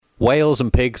Whales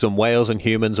and pigs and whales and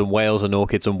humans and whales and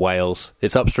orchids and whales.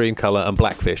 It's Upstream Colour and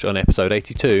Blackfish on episode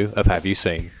 82 of Have You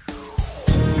Seen?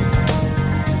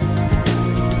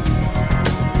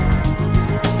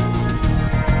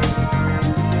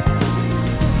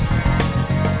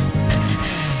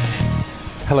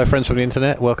 Hello friends from the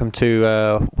internet, welcome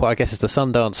to what I guess is the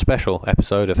Sundance special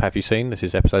episode of Have You Seen? This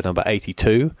is episode number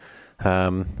 82.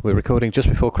 We're recording just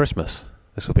before Christmas.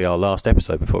 This will be our last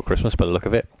episode before Christmas by the look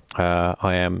of it.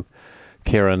 I am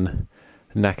Kieran,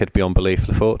 knackered beyond belief,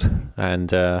 Lefort,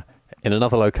 and in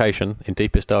another location, in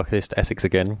deepest, darkest Essex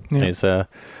again, is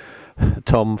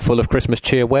Tom, full of Christmas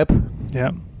cheer, Webb.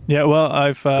 Yeah, well,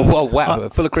 I've... wow,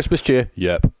 full of Christmas cheer?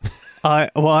 Yep.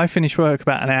 I finished work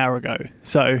about an hour ago,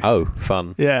 so... Oh,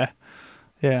 fun. Yeah,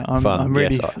 I'm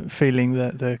really yes, feeling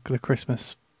the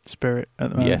Christmas spirit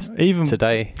at the moment. Yes, even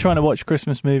today... trying to watch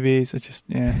Christmas movies, it's just,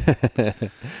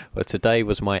 Well, today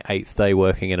was my 8th day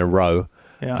working in a row,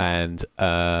 and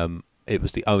it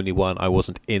was the only one I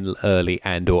wasn't in early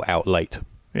and or out late.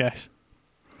 Yes.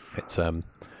 It's a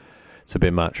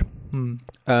bit much.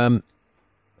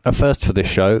 First for this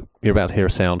show, you're about to hear a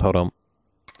sound. Hold on.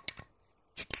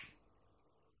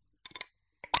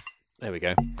 There we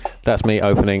go. That's me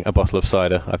opening a bottle of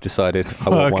cider. I've decided I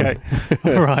want one. Okay.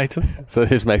 All right. So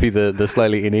this may be the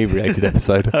slightly inebriated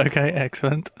episode. Okay,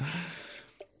 excellent.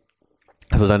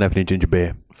 Because I don't have any ginger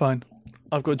beer. Fine.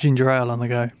 I've got ginger ale on the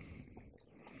go.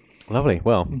 Lovely.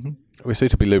 Well, we're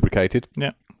suitably lubricated.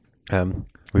 Yeah.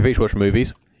 We've each watched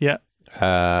movies. Yeah.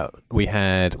 We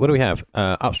had... What do we have?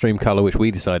 Upstream Colour, which we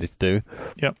decided to do.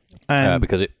 Yep.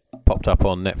 Because it popped up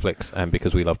on Netflix and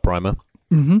because we love Primer.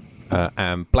 Mm-hmm.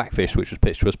 And Blackfish, which was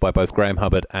pitched to us by both Graham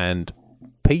Hubbard and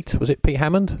Pete. Was it Pete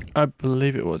Hammond? I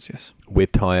believe it was, yes. We're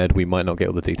tired. We might not get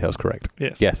all the details correct.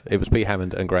 Yes, it was Pete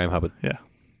Hammond and Graham Hubbard. Yeah.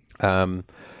 And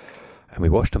we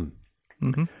watched them.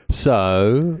 Mm-hmm.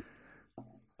 So,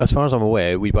 as far as I'm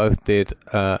aware, we both did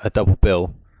a double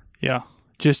bill. Yeah.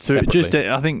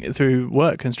 I think through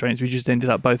work constraints, we just ended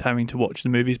up both having to watch the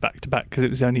movies back to back because it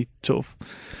was the only sort of...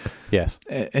 Yes.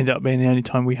 It ended up being the only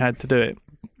time we had to do it.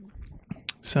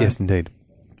 So. Yes, indeed.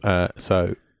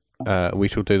 So we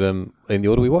shall do them in the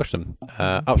order we watched them.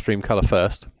 Upstream Colour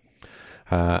first.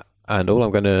 And all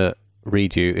I'm going to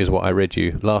read you is what I read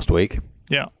you last week.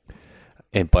 Yeah.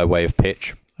 By way of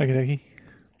pitch. Okay.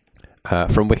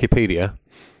 From Wikipedia.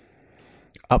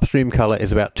 Upstream Colour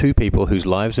is about two people whose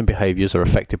lives and behaviours are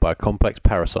affected by a complex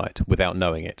parasite without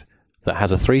knowing it. That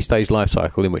has a 3-stage life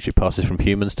cycle in which it passes from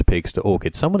humans to pigs to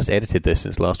orchids. Someone has edited this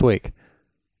since last week.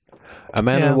 A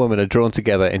man and a woman are drawn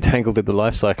together, entangled in the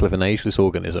life cycle of an ageless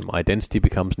organism. Identity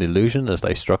becomes an illusion as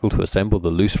they struggle to assemble the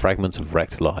loose fragments of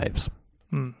wrecked lives.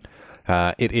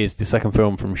 It is the second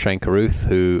film from Shane Carruth,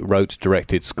 who wrote,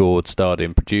 directed, scored, starred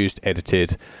in, produced,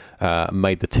 edited,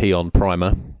 made the tea on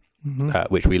Primer,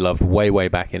 which we loved way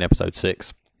back in episode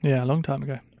 6. Yeah, a long time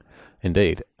ago.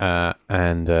 Indeed.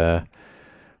 And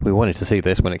we wanted to see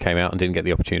this when it came out and didn't get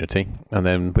the opportunity. And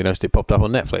then we noticed it popped up on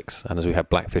Netflix. And as we had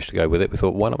Blackfish to go with it, we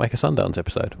thought, why not make a Sundance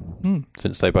episode?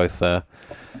 Since they both premiered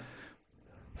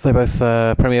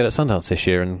at Sundance this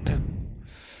year and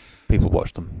people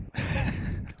watched them.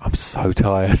 I'm so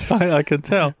tired. I can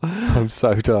tell. I'm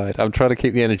so tired. I'm trying to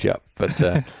keep the energy up. But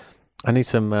I need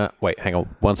some... wait, hang on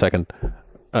 1 second.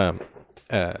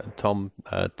 Tom,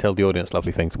 tell the audience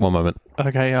lovely things. 1 moment.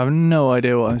 Okay, I have no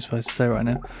idea what I'm supposed to say right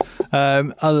now.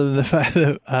 Other than the fact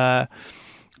that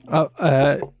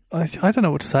I don't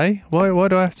know what to say. Why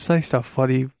do I have to say stuff? Why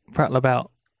do you prattle about?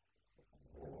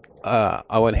 I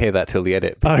won't hear that till the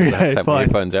edit. Because I have to take my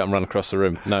earphones out and run across the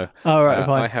room. No. All right,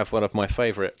 fine. I have one of my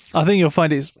favourite. I think you'll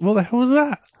find it's... What the hell was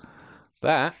that?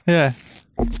 That? Yeah.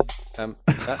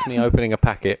 That's me opening a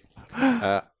packet.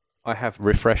 I have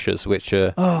refreshers, which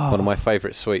are one of my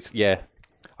favourite sweets. Yeah,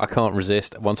 I can't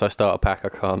resist. Once I start a pack, I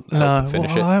can't help but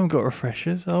finish it. I haven't got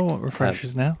refreshers. I want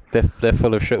refreshers now. They're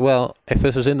full of sugar. Well, if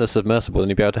this was in the submersible, then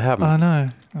you'd be able to have them. I know.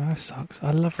 Oh, that sucks.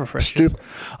 I love refreshers.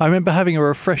 I remember having a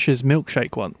refreshers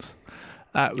milkshake once.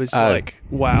 That was like,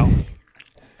 wow.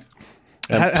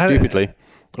 Stupidly,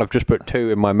 I've just put 2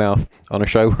 in my mouth on a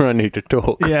show where I need to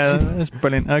talk. Yeah, that's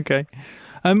brilliant. Okay.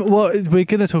 Well, we're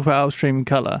going to talk about Upstream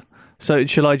Colour. So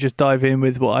shall I just dive in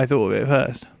with what I thought of it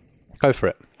first? Go for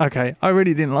it. Okay. I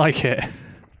really didn't like it.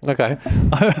 Okay.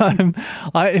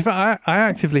 I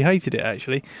actively hated it,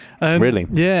 actually. Really?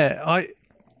 Yeah.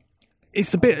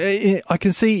 It's a bit... I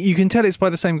can see... You can tell it's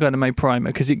by the same guy that made Primer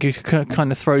because it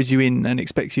kind of throws you in and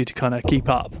expects you to kind of keep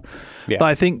up. Yeah. But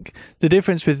I think the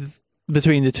difference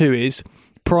between the two is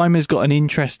Primer's got an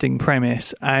interesting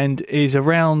premise and is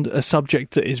around a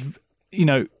subject that is,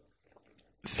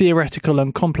 theoretical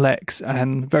and complex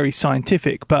and very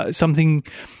scientific, but something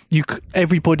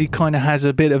everybody kind of has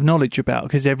a bit of knowledge about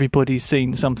because everybody's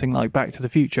seen something like Back to the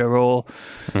Future, or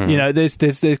there's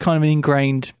kind of an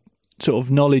ingrained sort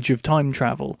of knowledge of time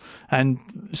travel and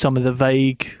some of the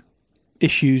vague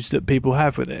issues that people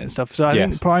have with it and stuff. So I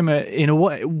think Primer, in a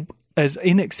way, as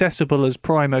inaccessible as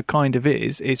Primer kind of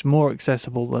is, it's more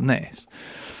accessible than this.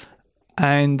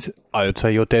 And I would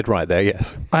say you're dead right there,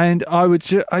 yes. And I would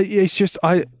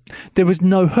there was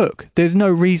no hook. There's no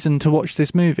reason to watch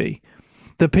this movie.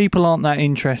 The people aren't that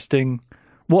interesting.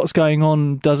 What's going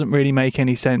on doesn't really make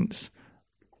any sense.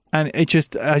 And I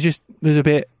just there's a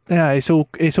bit, it's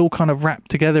all kind of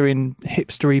wrapped together in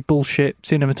hipstery bullshit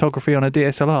cinematography on a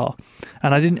DSLR.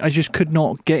 And I just could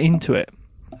not get into it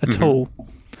at all.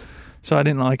 So I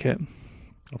didn't like it.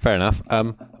 Fair enough.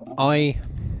 I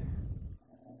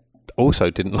also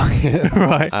didn't like it.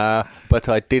 Right. But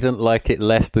I didn't like it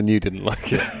less than you didn't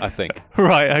like it, I think.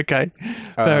 Right, okay.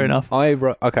 Fair enough.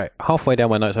 Halfway down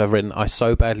my notes I've written, I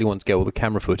so badly want to get all the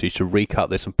camera footage to recut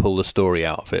this and pull the story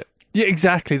out of it. Yeah,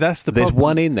 exactly. That's the problem. There's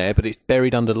one in there, but it's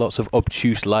buried under lots of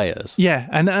obtuse layers. Yeah,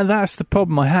 and that's the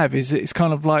problem I have, is it's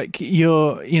kind of like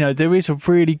there is a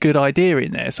really good idea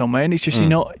in there somewhere, and it's just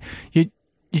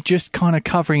you're just kind of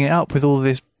covering it up with all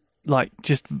this, like,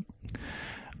 just,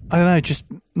 I don't know, just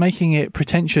making it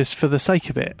pretentious for the sake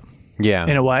of it. Yeah.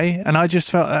 In a way. And I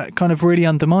just felt that kind of really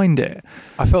undermined it.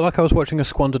 I felt like I was watching a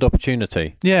squandered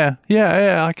opportunity. Yeah,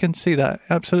 I can see that.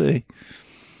 Absolutely.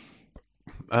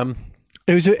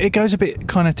 It goes a bit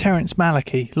kind of Terrence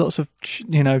Malick-y. Lots of,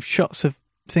 shots of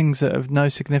things that have no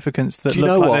significance that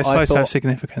look like they're supposed to have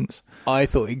significance. I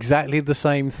thought exactly the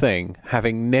same thing,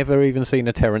 having never even seen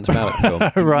a Terrence Malick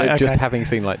film. Right, just okay. having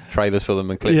seen like trailers for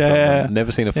them and clips from them.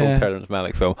 Never seen a full Terrence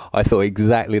Malick film. I thought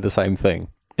exactly the same thing.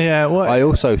 Yeah, what? I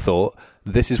also thought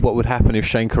this is what would happen if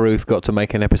Shane Carruth got to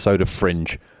make an episode of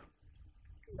Fringe.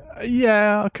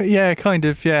 Yeah, okay, yeah, kind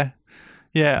of, yeah.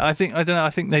 Yeah, I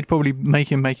think they'd probably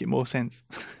make it more sense.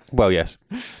 Well, yes.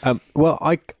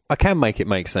 I can make it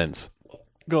make sense.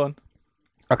 Go on.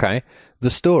 Okay. The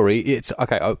story, it's...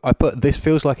 Okay, I put... This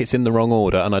feels like it's in the wrong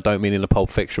order, and I don't mean in a Pulp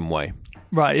Fiction way.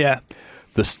 Right, yeah.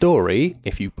 The story,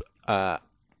 if you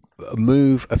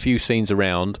move a few scenes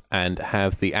around and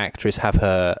have the actress have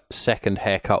her second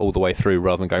haircut all the way through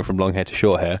rather than going from long hair to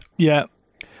short hair... Yeah.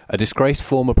 A disgraced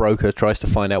former broker tries to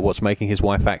find out what's making his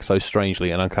wife act so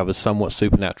strangely and uncovers somewhat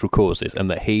supernatural causes,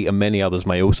 and that he and many others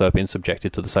may also have been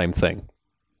subjected to the same thing.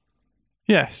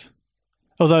 Yes.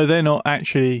 Although they're not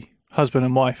actually husband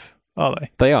and wife, are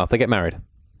they? They are. They get married.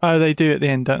 Oh, they do at the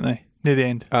end, don't they? Near the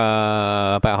end.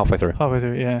 About halfway through. Halfway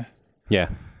through, yeah. Yeah.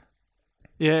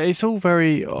 Yeah, it's all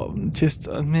very just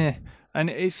meh. And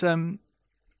it's...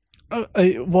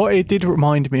 what it did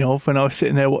remind me of when I was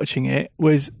sitting there watching it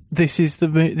was this is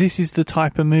the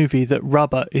type of movie that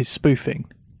Rubber is spoofing.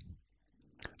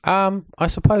 I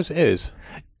suppose it is.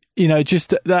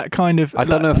 Just that kind of... I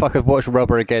don't know if I could watch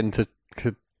Rubber again to...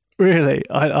 Really?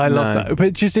 I love that.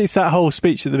 But just it's that whole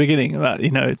speech at the beginning about,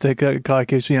 the guy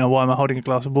gives, why am I holding a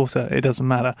glass of water? It doesn't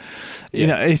matter.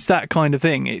 It's that kind of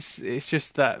thing. It's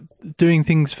just that doing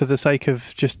things for the sake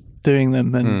of just doing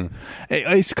them. And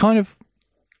it's kind of...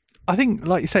 I think,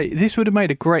 like you say, this would have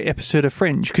made a great episode of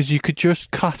Fringe because you could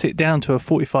just cut it down to a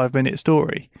 45-minute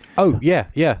story. Oh, yeah.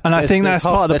 And I think that's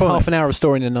part of the problem. There's half an hour of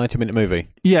story in a 90-minute movie.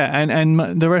 Yeah,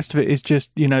 and the rest of it is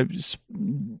just,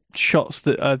 shots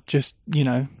that are just,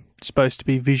 supposed to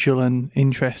be visual and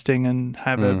interesting and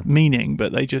have a meaning,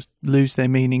 but they just lose their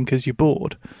meaning because you're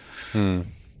bored.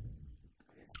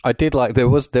 I did like... There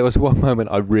was one moment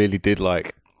I really did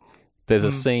like. There's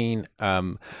a scene...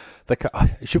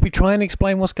 should we try and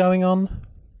explain what's going on?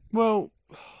 Well,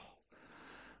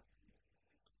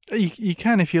 you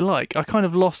can if you like.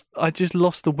 I just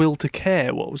lost the will to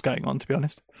care what was going on, to be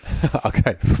honest.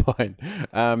 Okay, fine.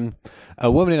 A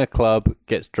woman in a club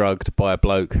gets drugged by a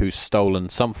bloke who's stolen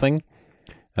something.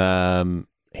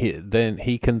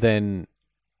 He can then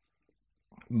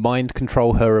mind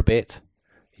control her a bit,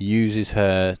 uses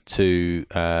her to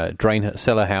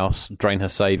sell her house, drain her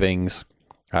savings,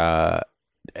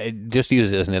 it just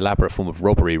uses it as an elaborate form of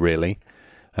robbery, really.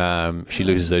 She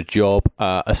loses her job.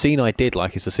 A scene I did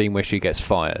like is the scene where she gets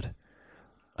fired.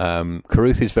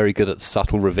 Carruth is very good at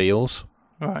subtle reveals.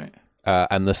 Right.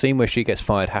 And the scene where she gets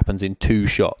fired happens in 2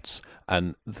 shots,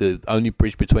 and the only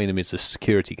bridge between them is the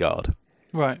security guard.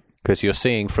 Right. Because you're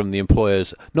seeing from the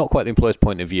employer's, not quite the employer's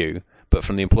point of view, but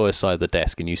from the employer's side of the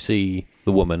desk, and you see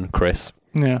the woman, Chris,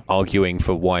 arguing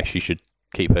for why she should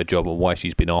keep her job and why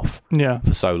she's been off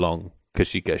for so long. Because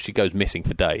she goes missing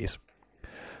for days.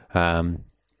 And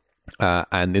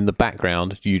And in the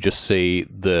background, you just see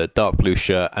the dark blue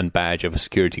shirt and badge of a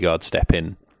security guard step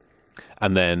in.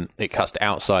 And then it cuts to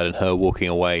outside and her walking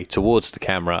away towards the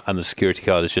camera, and the security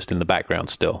guard is just in the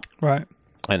background still. Right.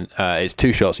 And it's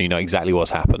 2 shots, and you know exactly what's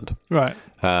happened. Right.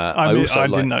 I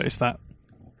didn't notice that.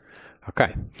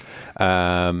 Okay.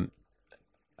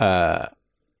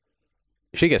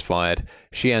 She gets fired.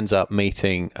 She ends up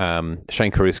meeting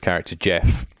Shane Carruth's character,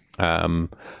 Jeff,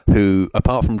 who,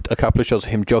 apart from a couple of shots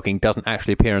of him jogging, doesn't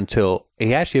actually appear until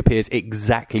he actually appears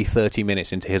exactly 30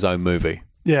 minutes into his own movie.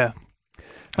 Yeah.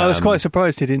 I was quite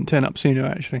surprised he didn't turn up sooner,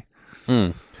 actually.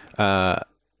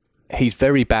 He's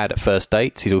very bad at first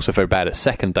dates. He's also very bad at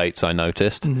second dates, I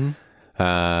noticed.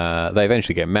 Mm-hmm. They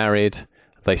eventually get married.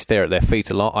 They stare at their feet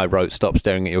a lot. I wrote, "Stop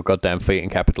staring at your goddamn feet" in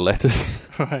capital letters.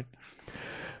 Right.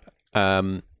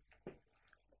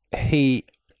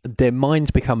 Their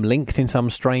minds become linked in some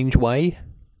strange way.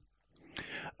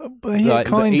 But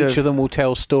yeah, each of them will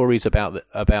tell stories about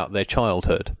their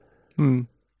childhood. Mm.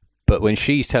 But when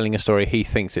she's telling a story, he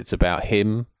thinks it's about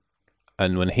him,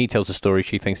 and when he tells a story,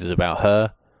 she thinks it's about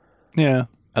her. Yeah.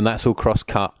 And that's all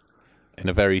cross-cut in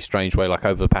a very strange way, like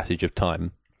over the passage of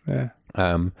time. Yeah.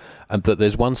 But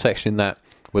there's one section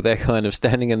where they're kind of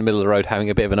standing in the middle of the road having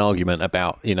a bit of an argument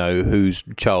about, whose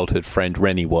childhood friend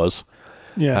Rennie was.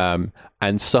 Yeah.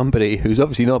 And somebody who's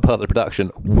obviously not part of the production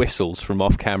whistles from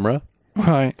off camera.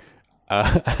 Right.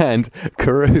 And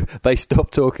Carruth, they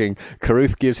stop talking.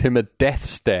 Carruth gives him a death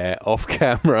stare off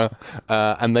camera,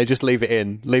 and they just leave it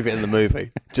in the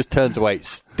movie. Just turns away,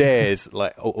 stares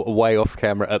like away off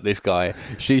camera at this guy.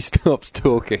 She stops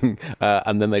talking,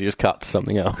 and then they just cut to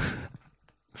something else.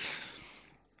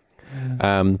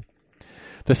 There's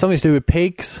something to do with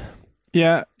pigs.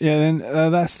 Yeah. Then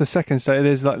that's the second stage.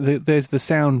 There's the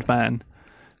sound man,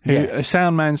 a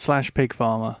sound man / pig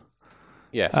farmer.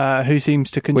 Yes. Who seems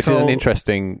to control... Which is an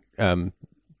interesting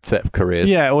set of careers.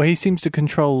 Yeah, well, he seems to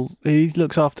control... He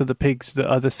looks after the pigs that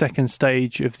are the second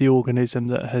stage of the organism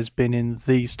that has been in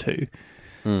these two.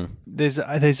 Mm. There's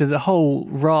a whole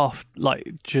raft,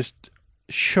 like, just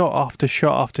shot after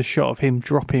shot after shot of him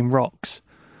dropping rocks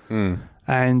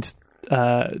and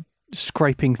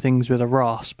scraping things with a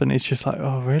rasp, and it's just like,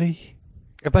 oh, really?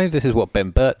 Maybe this is what Ben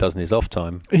Burt does in his off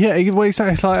time. Yeah, well, it's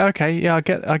like, okay, yeah, I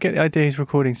get the idea he's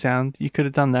recording sound. You could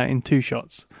have done that in 2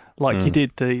 shots, like you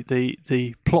did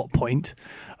the plot point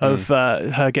of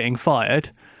her getting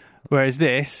fired, whereas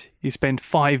this, you spend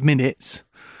 5 minutes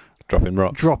dropping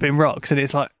rocks, and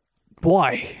it's like,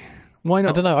 why not?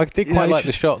 I don't know. I did quite like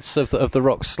the shots of the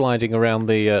rocks sliding around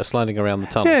the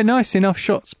tunnel. Yeah, nice enough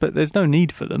shots, but there's no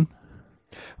need for them.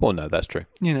 Well, no, that's true.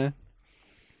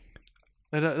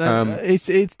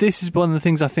 This is one of the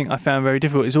things I think I found very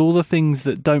difficult, is all the things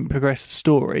that don't progress the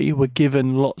story were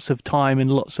given lots of time and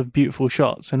lots of beautiful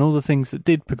shots, and all the things that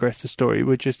did progress the story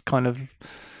were just kind of,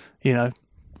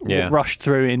 rushed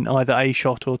through in either a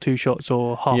shot or 2 shots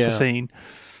or half a scene,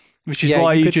 which is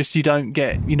why you're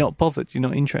not bothered, you're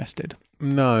not interested.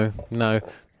 No.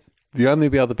 The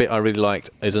only other bit I really liked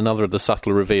is another of the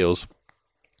subtle reveals.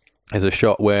 There's a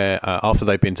shot where after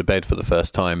they've been to bed for the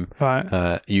first time,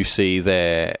 right. You see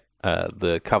the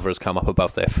covers come up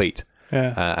above their feet,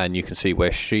 and you can see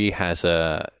where she has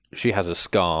a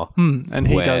scar, and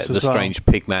he where does as the strange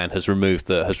pig man has removed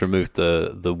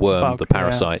the worm, bug, the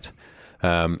parasite,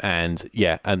 and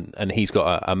he's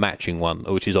got a matching one,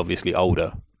 which is obviously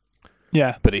older.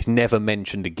 Yeah, but it's never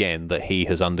mentioned again that he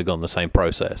has undergone the same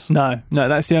process. No,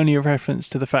 that's the only reference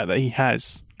to the fact that he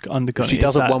has undergone. She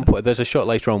does at one point. There's a shot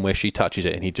later on where she touches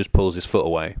it and he just pulls his foot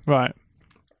away. Right.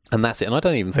 And that's it. And I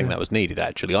don't even think that was needed,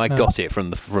 actually. I got it from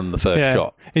the first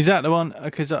shot. Is that the one?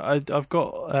 Because I've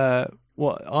got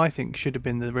what I think should have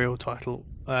been the real title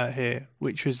here,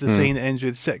 which was the scene that ends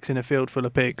with sex in a field full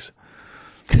of pigs.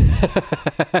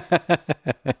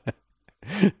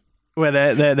 Where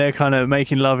they're kind of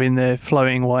making love in their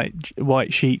flowing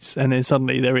white sheets, and then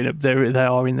suddenly they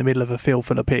are in the middle of a field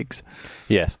full of pigs.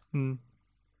 Yes.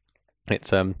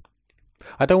 It's I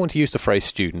don't want to use the phrase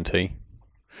studenty.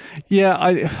 Yeah,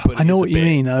 I know what you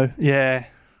mean though. Yeah.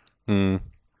 Do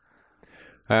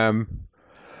I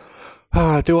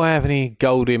have any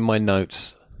gold in my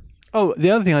notes? Oh,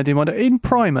 the other thing I did wonder, in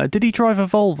Primer, did he drive a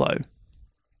Volvo?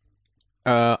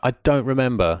 I don't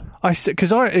remember.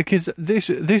 Because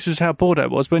this was how bored I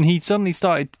was when he suddenly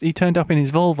he turned up in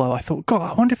his Volvo. I thought, God,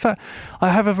 I wonder if I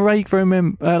have a vague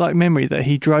memory that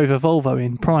he drove a Volvo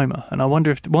in Primer, and I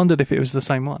wondered if it was the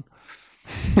same one.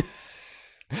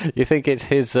 You think it's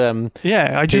his?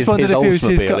 Yeah, I just wondered if it was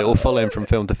his car. It will follow him from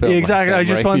film to film. Yeah, exactly. I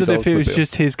just wondered if it was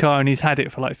just his car and he's had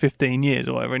it for like 15 years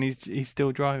or whatever, and he's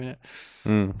still driving it.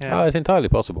 Yeah. Oh, it's entirely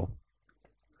possible.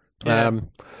 Yeah.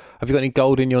 Have you got any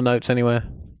gold in your notes anywhere?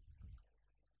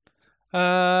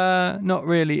 Not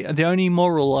really. The only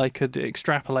moral I could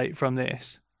extrapolate from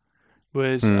this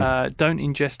was don't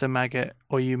ingest a maggot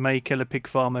or you may kill a pig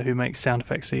farmer who makes sound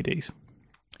effects CDs.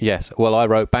 Yes. Well, I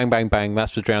wrote bang, bang, bang.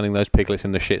 That's for drowning those piglets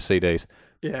in the shit CDs.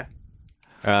 Yeah.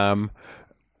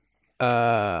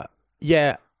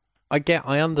 Yeah,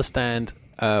 I understand.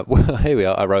 Well, here we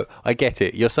are. I wrote, I get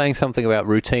it. You're saying something about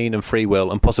routine and free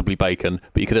will and possibly bacon,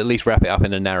 but you could at least wrap it up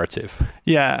in a narrative.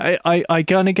 Yeah, I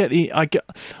kind of get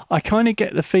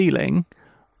the feeling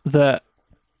that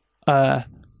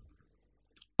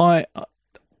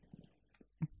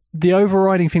the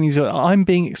overriding thing is that I'm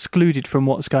being excluded from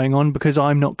what's going on because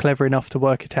I'm not clever enough to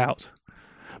work it out.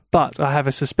 But I have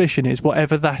a suspicion is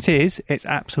whatever that is, it's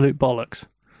absolute bollocks.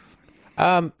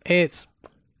 It's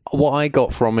what I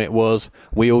got from it was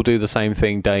we all do the same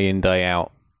thing day in, day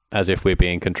out, as if we're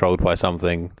being controlled by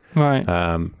something. Right.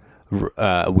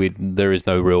 There is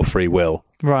no real free will.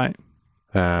 Right.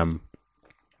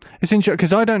 It's interesting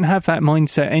because I don't have that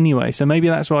mindset anyway, so maybe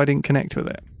that's why I didn't connect with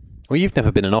it. Well, you've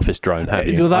never been an office drone, have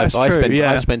you? Well, that's true.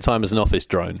 I've spent time as an office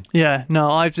drone. Yeah.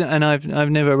 No, I've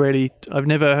never really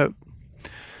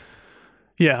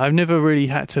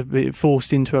had to be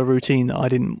forced into a routine that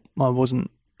I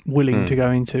wasn't willing to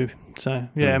go into. So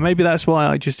yeah, maybe that's why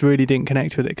I just really didn't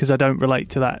connect with it because I don't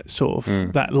relate to that sort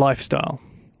of that lifestyle.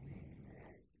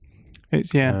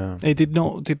 It's it did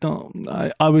not.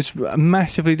 I was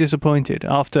massively disappointed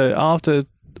after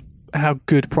how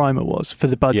good Primer was for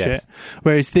the budget,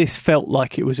 whereas this felt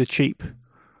like it was a cheap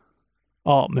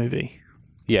art movie.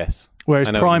 Yes, whereas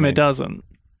Primer doesn't.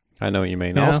 I know what you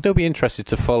mean. Yeah. I'll still be interested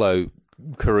to follow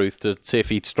Carruth to see if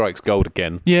he strikes gold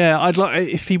again. Yeah, I'd like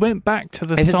if he went back to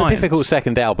the It's science. a difficult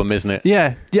second album, isn't it?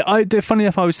 Yeah. Funny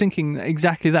enough, I was thinking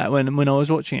exactly that when I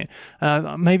was watching it.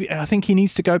 I think he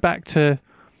needs to go back to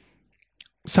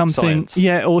something. Science.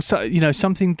 Yeah, or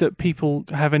something that people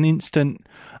have an instant.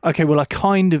 Okay, well,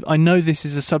 I know this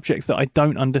is a subject that I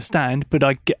don't understand, but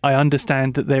I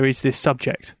understand that there is this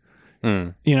subject.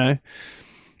 You know,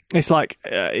 it's like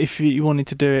if you wanted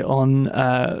to do it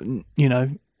on,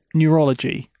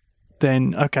 neurology,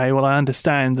 then okay, well, I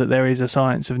understand that there is a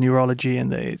science of neurology and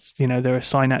that it's, there are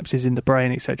synapses in the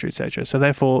brain, etc., etc. So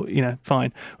therefore,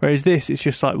 fine. Whereas this, it's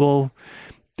just like, well,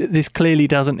 this clearly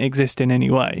doesn't exist in any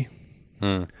way.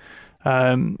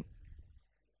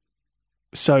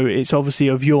 So it's obviously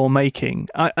of your making.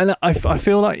 I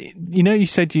feel like, you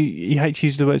said you hate to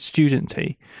use the word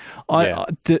studenty.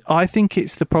 I think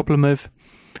it's the problem of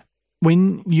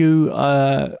when you're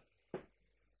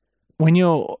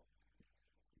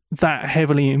that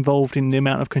heavily involved in the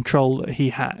amount of control that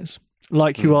he has,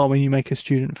 like you are when you make a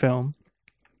student film,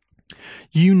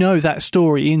 you know that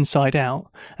story inside out,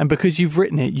 and because you've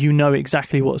written it, you know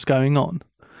exactly what's going on.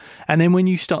 And then when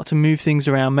you start to move things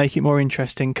around, make it more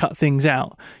interesting, cut things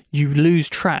out, you lose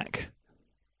track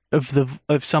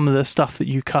of some of the stuff that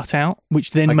you cut out,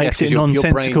 which then makes it nonsensical.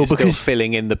 Your brain is because still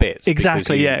filling in the bits.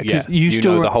 Exactly, Because you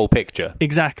still know the whole picture.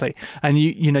 Exactly, and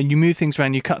you move things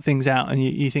around, you cut things out, and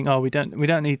you think, oh, we don't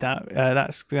need that.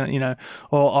 That's or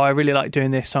oh, I really like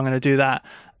doing this, so I'm going to do that,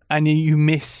 and you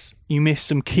miss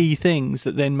some key things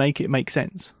that then make it make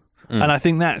sense. And I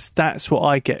think that's what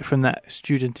I get from that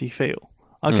studenty feel,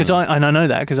 because I know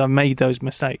that because I've made those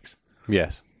mistakes.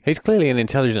 Yes. He's clearly an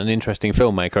intelligent and interesting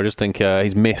filmmaker. I just think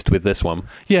he's missed with this one.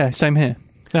 Yeah, same here.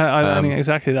 I mean,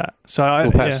 exactly that.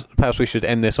 So perhaps we should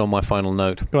end this on my final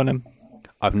note. Go on then.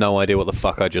 I've no idea what the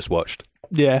fuck I just watched.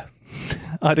 Yeah,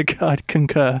 I'd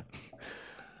concur.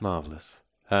 Marvellous.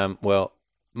 Well,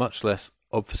 much less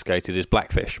obfuscated is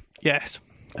Blackfish. Yes.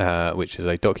 Which is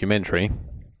a documentary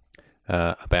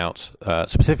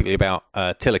specifically about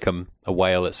Tilikum, a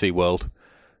whale at SeaWorld.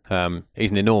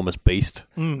 He's an enormous beast.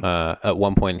 At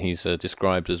one point, he's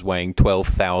described as weighing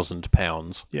 12,000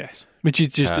 pounds. Yes, which is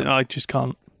just I just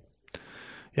can't.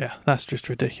 Yeah, that's just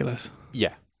ridiculous.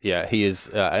 Yeah, he is,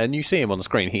 and you see him on the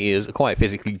screen. He is quite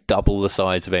physically double the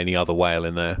size of any other whale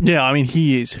in there. Yeah, I mean,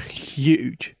 he is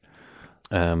huge.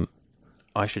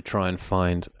 I should try and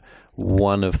find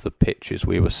one of the pictures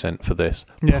we were sent for this.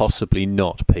 Yes. Possibly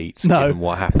not Pete's, given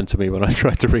what happened to me when I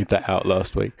tried to read that out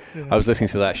last week. Yeah. I was listening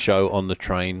to that show on the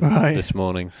train this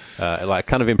morning, like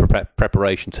kind of in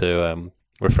preparation to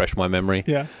refresh my memory.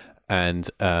 Yeah. And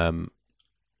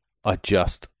I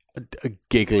just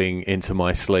giggling into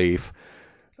my sleeve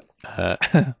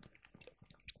on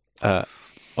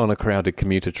a crowded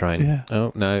commuter train. Yeah.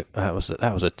 Oh no, that was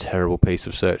a terrible piece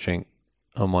of searching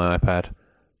on my iPad.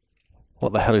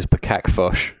 What the hell is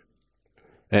Bakakfosh?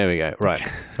 There we go. Right.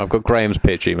 I've got Graham's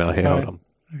pitch email here. Hold on.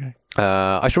 Okay.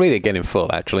 I should read it again in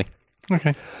full, actually.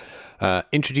 Okay.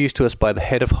 Introduced to us by the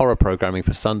head of horror programming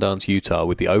for Sundance, Utah,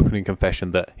 with the opening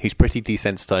confession that he's pretty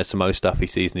desensitized to most stuff he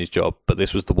sees in his job, but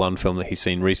this was the one film that he's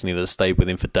seen recently that stayed with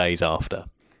him for days after.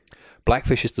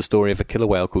 Blackfish is the story of a killer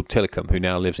whale called Tilikum who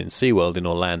now lives in SeaWorld in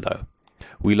Orlando.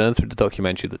 We learn through the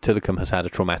documentary that Tilikum has had a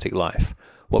traumatic life.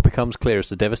 What becomes clear is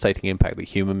the devastating impact that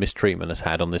human mistreatment has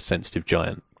had on this sensitive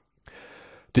giant.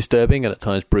 Disturbing and at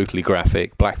times brutally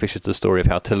graphic, Blackfish is the story of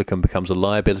how Tilikum becomes a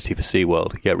liability for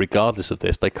SeaWorld, yet regardless of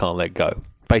this, they can't let go,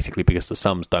 basically because the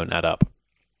sums don't add up.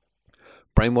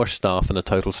 Brainwashed staff and a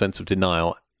total sense of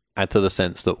denial add to the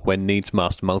sense that when needs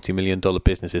must, multi-million-dollar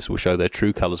businesses will show their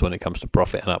true colours when it comes to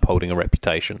profit and upholding a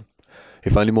reputation.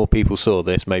 If only more people saw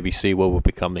this, maybe SeaWorld would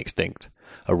become extinct.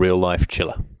 A real-life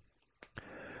chiller.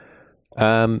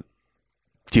 Do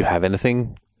you have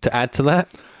anything to add to that?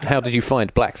 How did you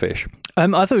find Blackfish? I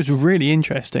thought it was really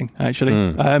interesting,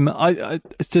 actually. I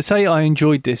to say I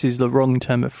enjoyed this is the wrong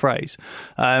term of phrase,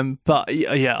 but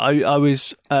yeah, I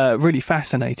was really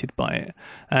fascinated by it,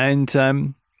 and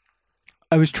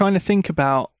I was trying to think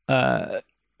about. The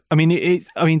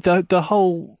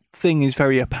whole thing is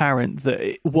very apparent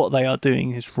that what they are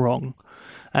doing is wrong,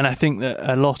 and I think that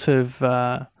a lot of.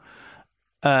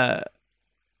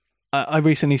 I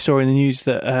recently saw in the news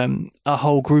that a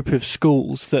whole group of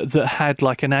schools that had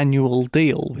like an annual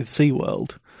deal with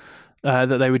SeaWorld, that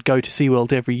they would go to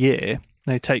SeaWorld every year,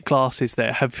 they take classes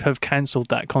there, have cancelled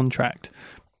that contract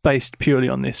based purely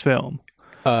on this film.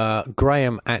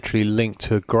 Graham actually linked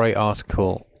to a great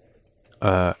article,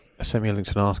 sent me a link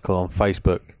to an article on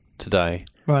Facebook today,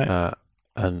 right?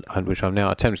 And which I'm now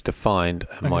attempting to find,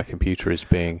 and my computer is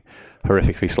being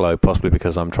horrifically slow, possibly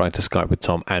because I'm trying to Skype with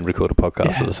Tom and record a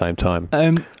podcast at the same time.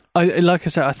 Like I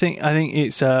said, I think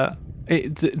it's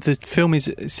the film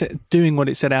is doing what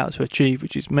it set out to achieve,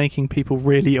 which is making people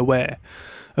really aware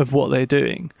of what they're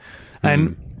doing.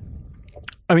 And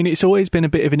I mean, it's always been a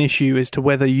bit of an issue as to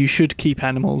whether you should keep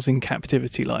animals in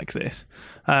captivity like this.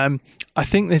 I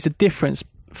think there's a difference,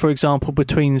 for example,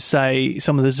 between, say,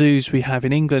 some of the zoos we have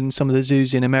in England, some of the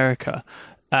zoos in America,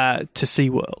 to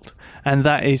SeaWorld. And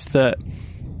that is that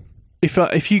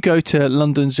if you go to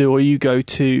London Zoo or you go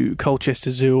to Colchester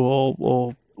Zoo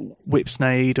or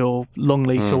Whipsnade or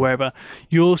Longleat or wherever,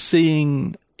 you're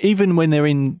seeing, even when they're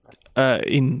in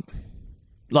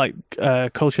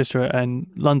Colchester and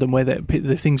London, where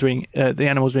the things are in, the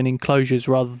animals are in enclosures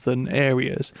rather than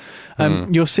areas.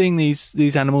 You're seeing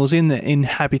these animals in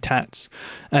habitats,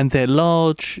 and they're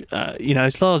large,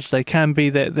 as large as they can be.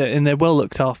 And they're well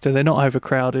looked after. They're not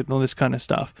overcrowded and all this kind of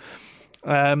stuff.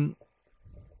 And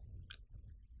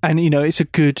it's a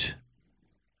good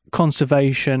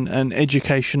conservation and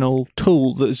educational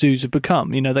tool that zoos have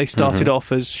become. They started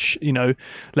off as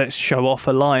let's show off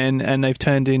a lion, and they've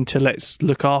turned into let's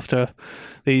look after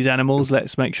these animals,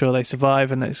 let's make sure they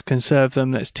survive, and let's conserve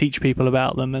them, let's teach people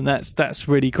about them, and that's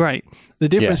really great. The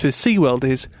difference with SeaWorld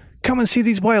is come and see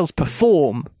these whales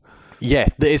perform.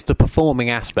 Yes, it's the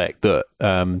performing aspect that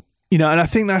and I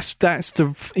think that's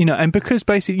the and because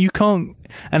basically an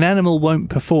animal won't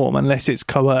perform unless it's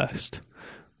coerced.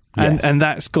 And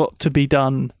that's got to be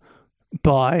done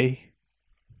by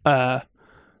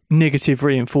negative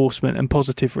reinforcement and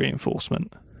positive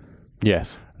reinforcement.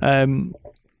 Yes. There's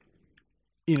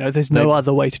no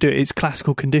other way to do it. It's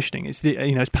classical conditioning. It's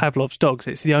it's Pavlov's dogs.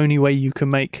 It's the only way you can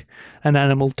make an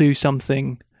animal do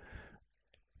something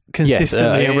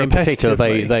consistently and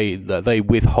repetitively. In particular, they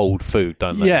withhold food,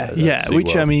 don't they? Yeah.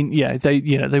 Which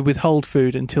they withhold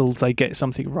food until they get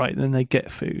something right, then they get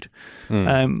food.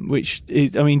 Which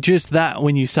is, just that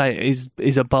when you say it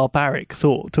is a barbaric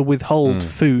thought. To withhold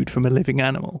food from a living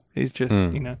animal is just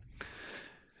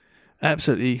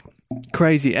absolutely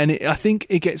crazy. And I think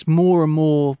it gets more and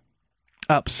more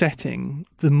upsetting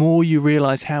the more you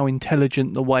realise how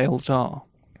intelligent the whales are.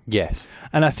 Yes.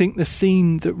 And I think the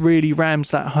scene that really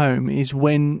rams that home is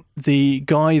when the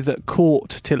guy that caught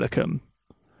Tilikum,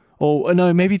 or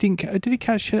no, maybe did he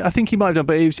catch it? I think he might have done,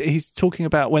 but he's talking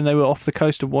about when they were off the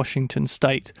coast of Washington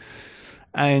State,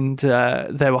 and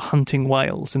they were hunting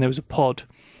whales, and there was a pod,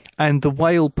 and the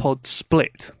whale pod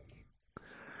split.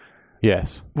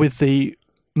 Yes. With the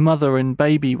mother and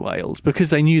baby whales, because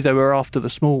they knew they were after the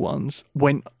small ones,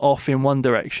 went off in one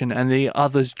direction and the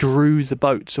others drew the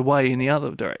boats away in the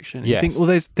other direction. Yes. You think,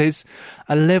 well, there's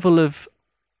a level of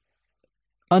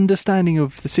understanding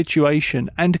of the situation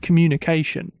and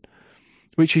communication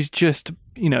which is just,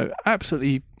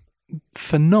 absolutely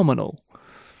phenomenal,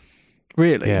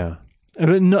 really. Yeah.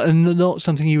 Not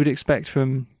something you would expect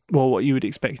from, what you would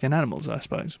expect in animals, I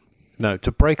suppose. No,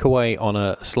 to break away on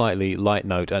a slightly light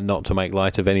note and not to make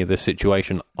light of any of this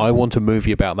situation, I want a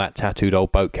movie about that tattooed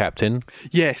old boat captain.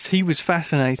 Yes, he was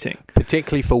fascinating.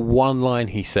 Particularly for one line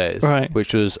he says, Right.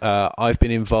 which was, I've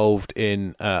been involved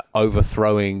in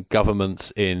overthrowing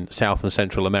governments in South and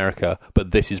Central America, but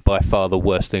this is by far the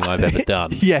worst thing I've ever done.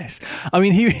 Yes. I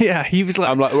mean, he was like...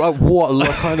 I'm like,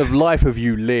 what kind of life have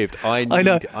you lived? I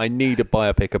know. need a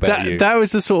biopic about you. That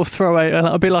was the sort of throwaway,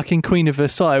 a bit like in Queen of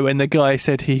Versailles when the guy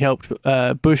said he helped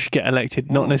Bush get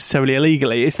elected, not necessarily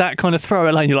illegally. It's that kind of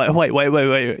throwaway line. You're like,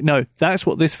 wait. No, that's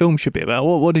what this film should be about.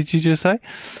 What did you just say?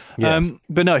 Yes.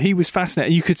 But no, he was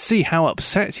fascinating. You could see how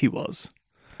upset he was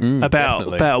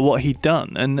about what he'd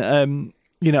done. And,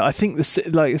 I think,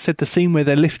 like I said, the scene where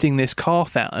they're lifting this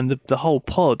calf out and the whole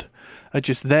pod are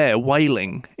just there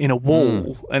wailing in a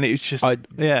wall, and it was just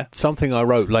Something I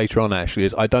wrote later on actually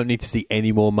is I don't need to see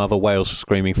any more mother whales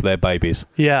screaming for their babies.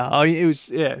 It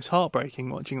was heartbreaking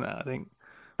watching that, I think.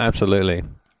 Absolutely.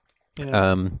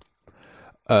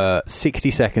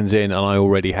 60 seconds in, and I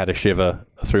already had a shiver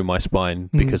through my spine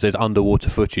because there's underwater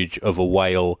footage of a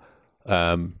whale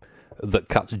that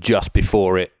cuts just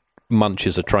before it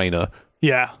munches a trainer.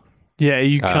 Yeah,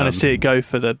 you kind of see it go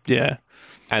for the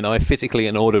And I physically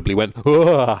and audibly went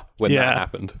when that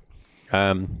happened.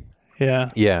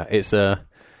 It's a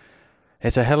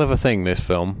hell of a thing, this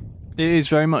film. It is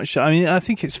very much. I mean, I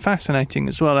think it's fascinating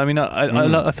as well. I mean,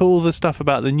 I thought all the stuff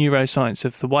about the neuroscience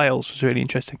of the whales was really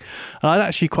interesting. And I'd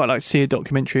actually quite like to see a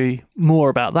documentary more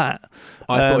about that.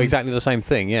 I thought exactly the same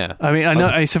thing, yeah. I mean, I know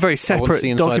it's a very separate I want to see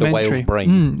inside documentary. a whale's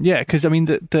brain. Because I mean,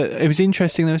 it was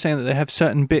interesting. They were saying that they have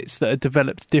certain bits that are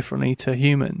developed differently to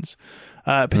humans.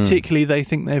 Particularly, they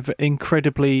think they're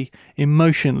incredibly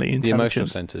emotionally intelligent. The emotional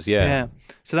centres, yeah.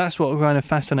 So that's what kind of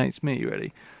fascinates me,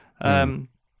 really.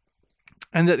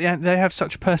 And that they have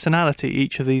such personality,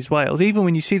 each of these whales. Even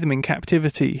when you see them in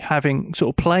captivity, having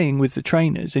sort of playing with the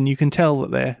trainers, and you can tell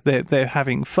that they're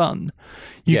having fun.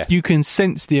 You can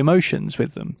sense the emotions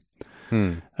with them.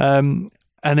 And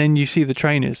then you see the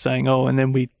trainers saying, "Oh," and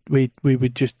then we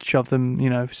would just shove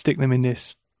them, stick them in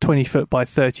this 20-foot by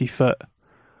 30-foot.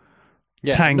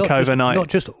 Tank overnight. Not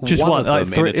just one of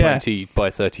them in a 20 by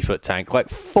 30-foot tank, like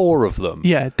 4 of them.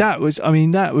 Yeah, that was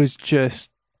just...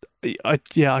 I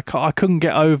couldn't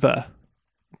get over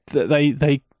that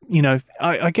they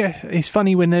I guess it's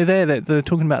funny when they're there that they're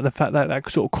talking about the fact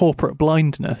that sort of corporate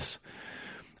blindness.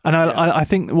 And I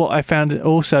think what I found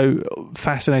also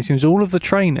fascinating was all of the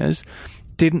trainers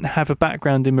didn't have a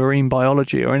background in marine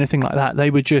biology or anything like that. They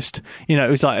were just, it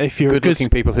was like if you're good-looking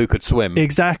people who could swim.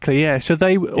 Exactly, yeah. So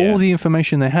all the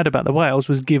information they had about the whales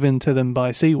was given to them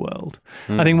by SeaWorld.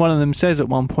 I think one of them says at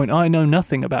one point, "I know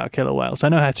nothing about killer whales. I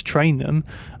know how to train them,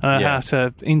 how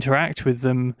to interact with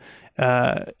them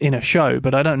in a show,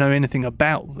 but I don't know anything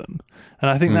about them." And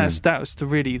I think that was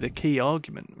really the key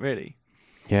argument, really.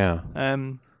 Yeah.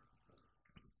 I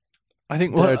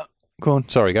think go on.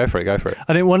 Sorry, go for it. I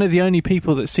think one of the only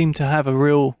people that seemed to have a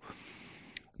real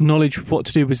knowledge of what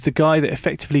to do was the guy that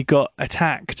effectively got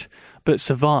attacked but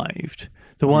survived.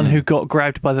 The one who got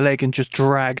grabbed by the leg and just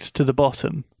dragged to the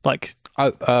bottom. What's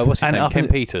his name? Ken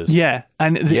Peters. Yeah,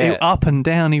 and up and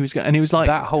down he was going, and he was like...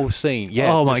 That whole scene,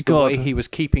 oh my God. The way he was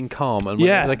keeping calm, and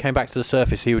whenever they came back to the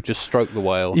surface, he would just stroke the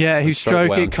whale. Yeah, he'd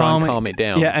stroke it, calm it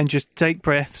down. Yeah, and just take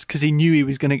breaths, because he knew he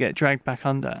was going to get dragged back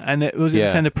under. And it was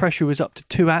saying the pressure was up to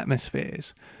 2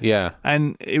 atmospheres. Yeah.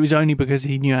 And it was only because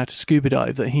he knew how to scuba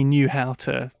dive that he knew how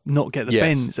to not get the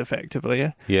bends,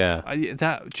 effectively. Yeah.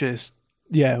 That just...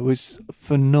 was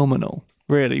phenomenal,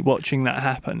 really, watching that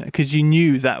happen, because you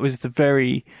knew that was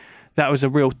a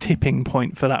real tipping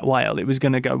point for that whale. It was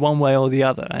going to go one way or the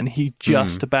other, and he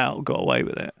just about got away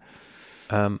with it.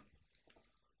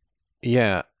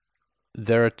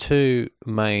 There are 2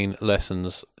 main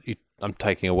lessons I'm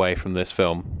taking away from this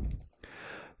film.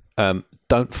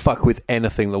 Don't fuck with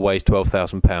anything that weighs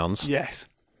 12,000 pounds. Yes.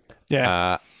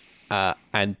 Yeah.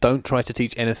 And don't try to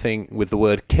teach anything with the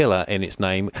word killer in its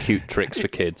name cute tricks for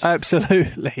kids.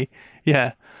 Absolutely,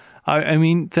 yeah. I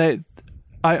mean,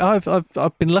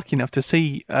 I've been lucky enough to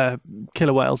see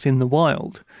killer whales in the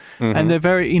wild, and they're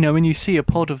very, when you see a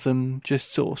pod of them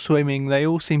just sort of swimming, they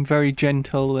all seem very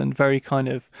gentle and very kind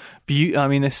of I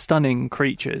mean, they're stunning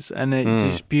creatures, and it's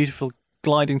just beautiful,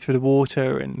 gliding through the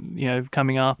water and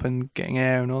coming up and getting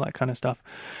air and all that kind of stuff,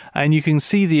 and you can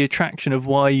see the attraction of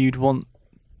why you'd want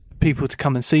people to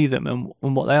come and see them and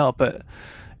what they are, but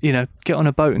get on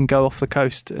a boat and go off the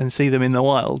coast and see them in the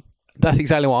wild. That's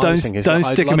exactly what I was thinking. Don't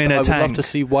stick them in a tank. I would love to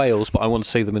see whales, but I want to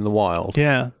see them in the wild.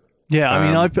 Yeah.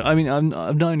 I've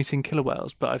not only seen killer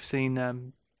whales, but I've seen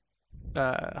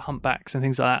humpbacks and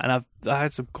things like that, and I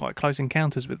had some quite close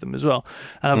encounters with them as well.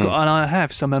 And I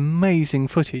have some amazing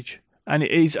footage, and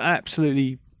it is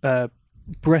absolutely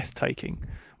breathtaking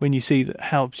when you see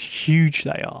how huge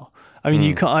they are. I mean,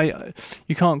 you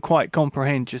can't quite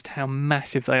comprehend just how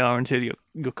massive they are until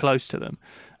you're close to them.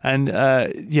 And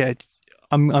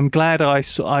I'm glad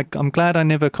I'm glad I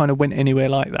never kind of went anywhere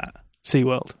like that.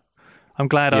 SeaWorld. I'm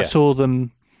glad I saw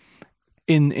them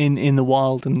in the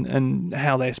wild and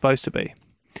how they're supposed to be.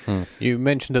 You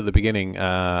mentioned at the beginning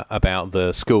about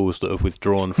the schools that have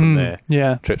withdrawn from their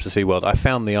trips to SeaWorld. I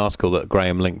found the article that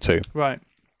Graham linked to. Right.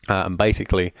 And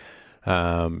basically,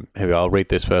 here we are, I'll read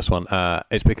this first one.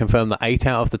 It's been confirmed that 8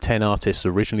 out of the 10 artists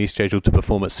originally scheduled to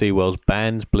perform at SeaWorld's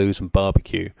Bands, Blues and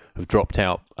Barbecue have dropped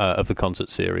out of the concert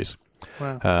series.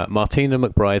 Wow. Martina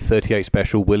McBride, 38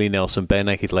 Special, Willie Nelson, Bare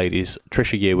Naked Ladies,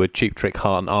 Trisha Yearwood, Cheap Trick,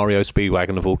 Heart and REO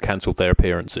Speedwagon have all cancelled their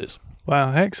appearances.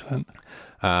 Wow, excellent.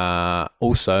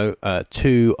 Also,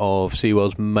 2 of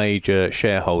SeaWorld's major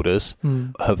shareholders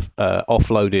have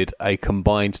offloaded a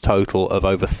combined total of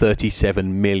over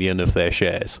 37 million of their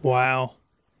shares. Wow.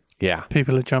 Yeah.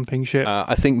 People are jumping ship.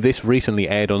 I think this recently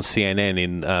aired on CNN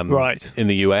in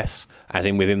the US, as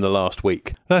in within the last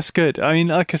week. That's good. I mean,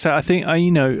 like I said, I think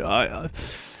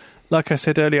like I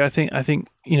said earlier, I think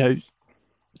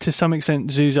to some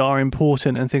extent zoos are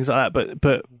important and things like that,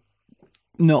 but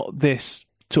not this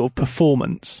sort of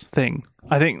performance thing.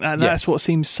 I think that's what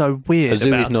seems so weird. A zoo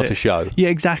about is not it. a show. Yeah,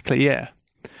 exactly. Yeah.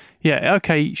 Yeah,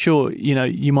 okay, sure,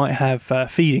 you might have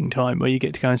feeding time where you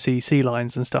get to go and see sea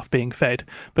lions and stuff being fed,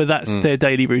 but that's their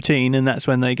daily routine and that's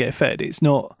when they get fed. It's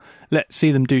not, let's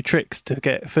see them do tricks to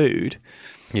get food.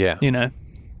 Yeah.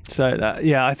 So,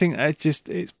 I think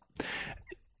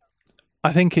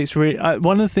I think it's really...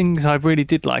 one of the things I really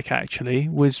did like, actually,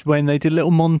 was when they did a little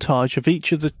montage of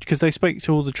each of the... Because they spoke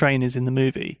to all the trainers in the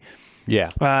movie. Yeah.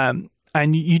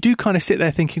 And you do kind of sit there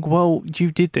thinking, well,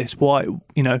 you did this. Why,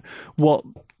 what...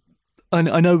 And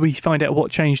I know we find out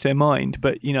what changed their mind,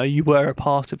 but, you were a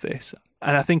part of this.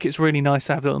 And I think it's really nice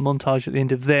to have a little montage at the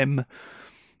end of them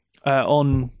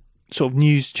on sort of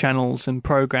news channels and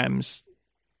programs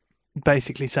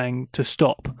basically saying to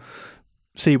stop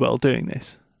SeaWorld doing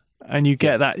this. And you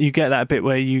get that bit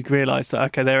where you realise that,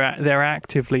 okay, they're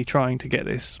actively trying to get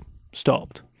this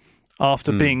stopped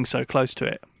after being so close to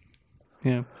it.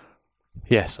 Yeah.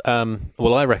 Yes.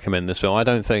 Well, I recommend this film. I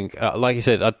don't think, like you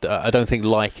said, I don't think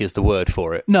like is the word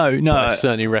for it. No. But I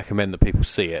certainly recommend that people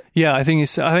see it. Yeah, I think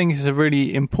it's a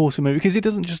really important movie because it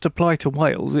doesn't just apply to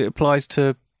whales; it applies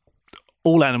to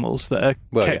all animals that are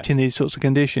kept in these sorts of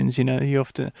conditions. You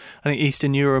often, I think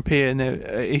Eastern Europe,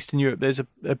 there's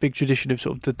a big tradition of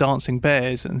sort of the dancing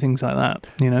bears and things like that.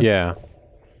 Yeah.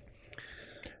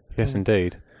 Yes,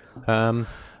 indeed.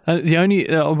 The only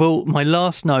my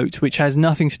last note, which has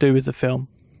nothing to do with the film,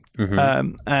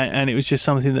 and it was just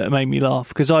something that made me laugh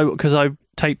because I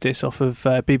taped this off of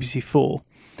BBC 4.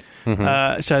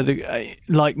 So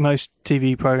like most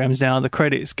TV programs now, the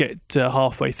credits get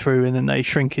halfway through and then they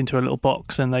shrink into a little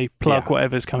box and they plug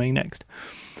whatever's coming next.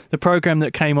 The program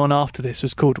that came on after this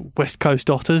was called West Coast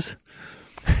Otters.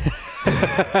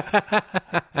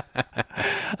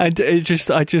 And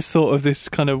I just thought of this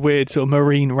kind of weird sort of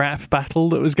marine rap battle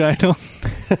that was going on.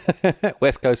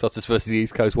 West Coast Otters versus the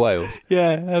East Coast Whales.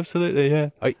 Yeah, absolutely. Yeah.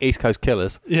 East Coast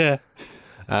Killers. Yeah.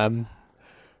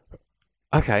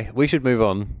 Okay, we should move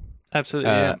on.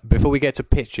 Absolutely. Yeah. Before we get to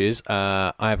pitches,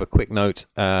 I have a quick note.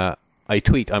 A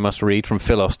tweet I must read from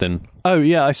Phil Austin. Oh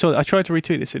yeah, I saw. I tried to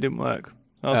retweet this. It didn't work.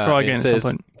 I'll try again at some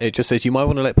point. It just says, you might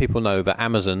want to let people know that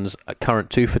Amazon's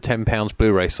current 2 for £10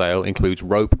 Blu-ray sale includes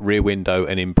Rope, Rear Window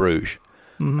and In Bruges.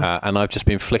 And I've just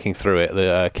been flicking through it.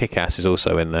 The Kick-Ass is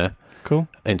also in there. Cool.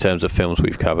 In terms of films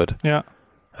we've covered. Yeah.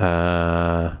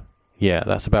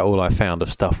 That's about all I found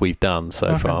of stuff we've done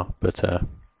so far. But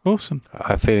awesome. I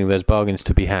have a feeling there's bargains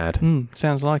to be had.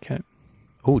 Sounds like it.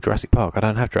 Oh, Jurassic Park. I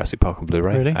don't have Jurassic Park on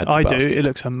Blu-ray. Really? I do. It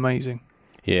looks amazing.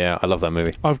 Yeah, I love that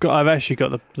movie. I've actually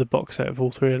got the box set of all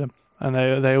 3 of them, and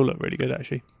they all look really good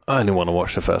actually. I only want to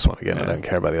watch the first one again. Yeah. I don't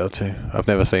care about the other 2. I've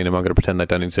never seen them. I'm going to pretend they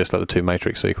don't exist like the 2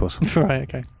 Matrix sequels. Right.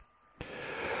 Okay.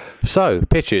 So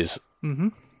pitches.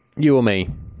 You or me?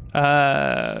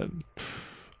 I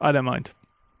don't mind.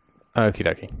 Okie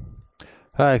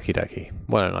dokie.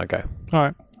 Why don't I go? All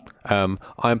right.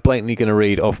 I'm blatantly going to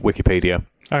read off Wikipedia.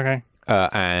 Okay.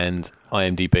 And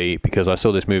IMDb because I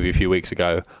saw this movie a few weeks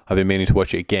ago. I've been meaning to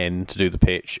watch it again to do the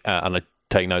pitch, and I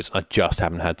take notes. I just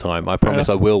haven't had time. I promise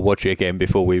I will watch it again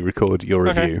before we record your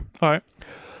review. All right.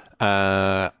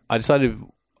 I decided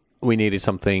we needed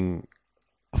something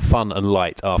fun and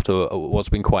light after what's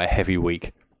been quite a heavy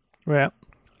week. Yeah.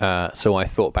 So I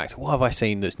thought back to what have I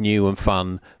seen that's new and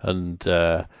fun and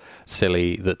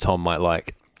silly that Tom might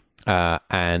like,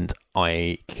 and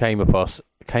I came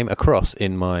across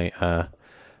in my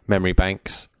memory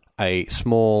banks a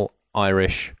small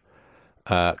Irish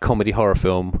comedy horror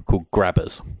film called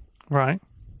Grabbers. Right.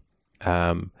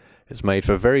 It's made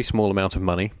for a very small amount of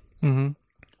money.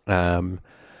 Mm-hmm.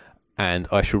 And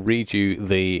I shall read you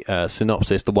the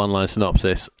synopsis, the one-line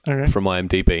synopsis from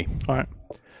IMDb. All right.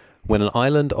 When an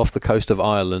island off the coast of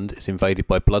Ireland is invaded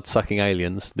by blood-sucking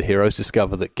aliens, the heroes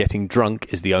discover that getting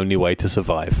drunk is the only way to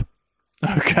survive.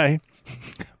 Okay.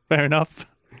 Fair enough.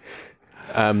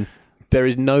 There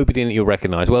is nobody in it you'll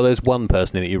recognise. Well, there's one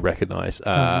person in it you recognise.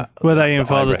 Were they in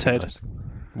Father Ted?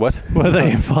 What? Were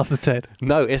they in Father Ted?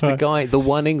 No, it's the guy, the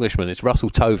one Englishman. It's Russell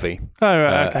Tovey. Oh,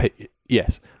 right, okay.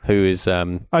 Yes, who is...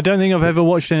 I don't think I've ever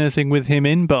watched anything with him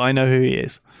in, but I know who he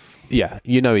is. Yeah,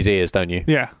 you know his ears, don't you?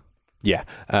 Yeah. Yeah.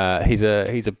 He's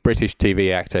a British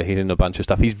TV actor. He's in a bunch of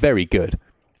stuff. He's very good,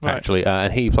 actually.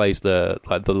 And he plays the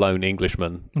lone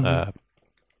Englishman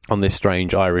on this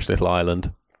strange Irish little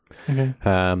island. Okay.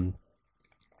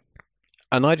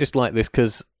 And I just like this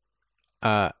because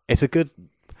it's a good...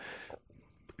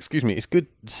 Excuse me. It's good,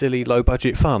 silly,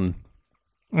 low-budget fun.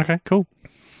 Okay, cool.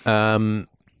 The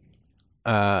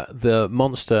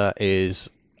monster is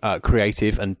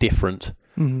creative and different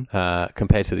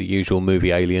compared to the usual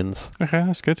movie aliens. Okay,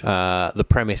 that's good. The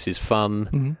premise is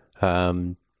fun.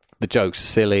 The jokes are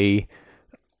silly.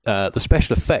 The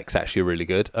special effects actually are really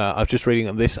good. I was just reading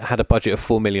that this had a budget of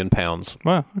 £4 million.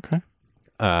 Wow, okay.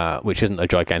 Which isn't a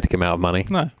gigantic amount of money.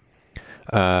 No.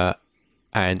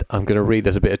 And I'm going to read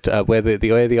there's a bit of, where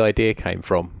the idea came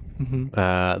from.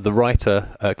 The writer,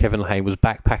 Kevin Lehane, was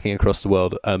backpacking across the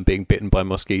world being bitten by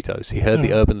mosquitoes. He heard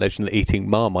the urban legend that eating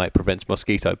Marmite prevents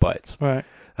mosquito bites. Right.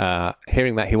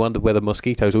 Hearing that, he wondered whether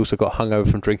mosquitoes also got hungover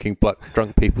from drinking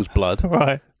drunk people's blood.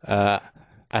 Right. And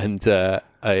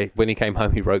when he came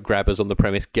home, he wrote Grabbers on the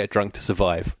premise, get drunk to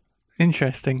survive.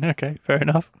 Interesting. Okay, fair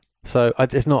enough. So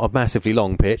it's not a massively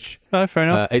long pitch. No, fair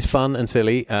enough. It's fun and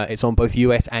silly. It's on both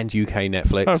US and UK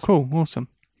Netflix. Oh, cool. Awesome.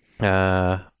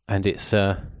 And it's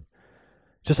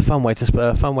just a fun way to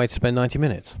spend 90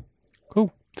 minutes.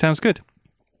 Cool. Sounds good.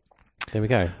 There we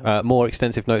go. More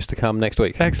extensive notes to come next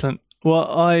week. Excellent. Well,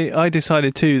 I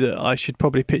decided too that I should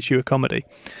probably pitch you a comedy.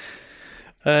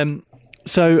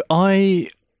 So I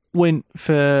went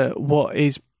for what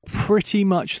is pretty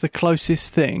much the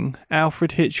closest thing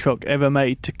Alfred Hitchcock ever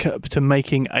made to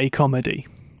making a comedy.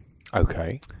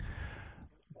 Okay.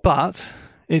 But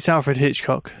it's Alfred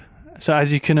Hitchcock. So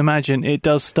as you can imagine, it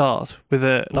does start with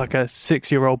a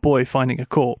 6-year-old boy finding a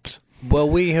corpse. Well,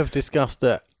 we have discussed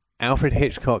that Alfred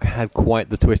Hitchcock had quite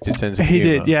the twisted sense of humour. He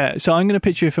did, yeah. So I'm going to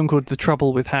pitch you a film called The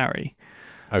Trouble with Harry.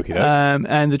 Okay.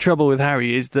 And the trouble with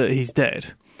Harry is that he's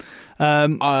dead.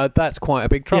 That's quite a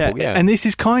big trouble, yeah. And this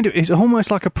is it's almost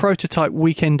like a prototype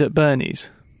Weekend at Bernie's.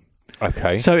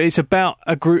 Okay. So it's about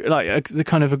a group, the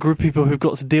kind of a group of people who've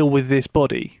got to deal with this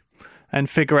body and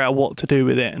figure out what to do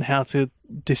with it and how to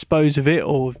dispose of it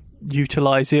or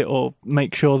utilise it or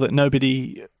make sure that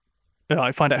nobody...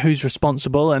 find out who's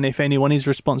responsible and if anyone is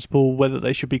responsible, whether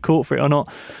they should be caught for it or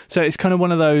not. So it's kind of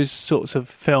one of those sorts of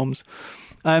films.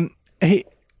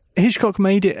 Hitchcock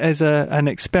made it as an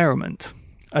experiment,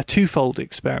 a twofold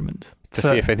experiment. To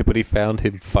see if anybody found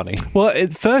him funny. Well,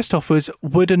 first off was,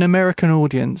 would an American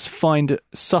audience find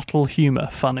subtle humour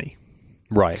funny?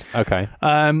 Right, okay.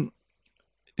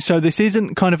 So this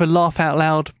isn't kind of a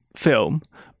laugh-out-loud film,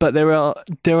 but there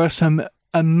are some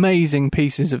amazing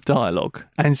pieces of dialogue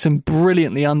and some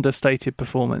brilliantly understated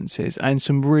performances and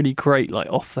some really great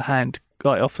off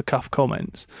the cuff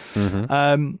comments.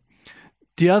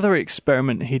 The other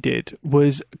experiment he did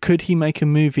was, could he make a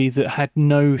movie that had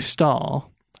no star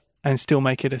and still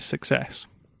make it a success?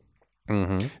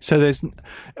 So there's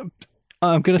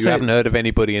I'm going to say you haven't heard of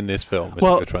anybody in this film, is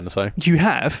what you're trying to say. You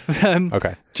have.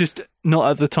 Okay. Just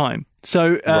not at the time.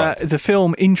 So right. The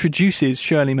film introduces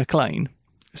Shirley MacLaine.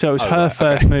 So it was her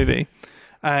first movie.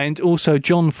 And also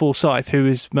John Forsythe, who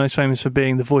is most famous for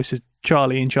being the voice of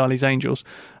Charlie in Charlie's Angels.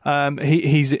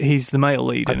 He's the male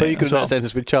lead in it. I thought you could have that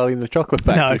sentence with Charlie in the Chocolate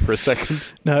Factory for a second.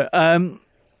 No.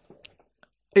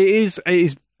 It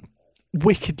is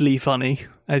wickedly funny,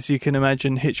 as you can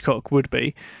imagine Hitchcock would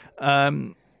be.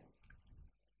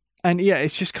 And yeah,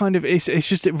 it's just kind of it's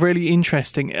just really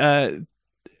interesting.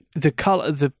 The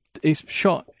color, it's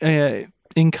shot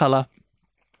in color,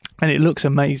 and it looks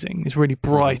amazing. It's really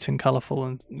bright and colourful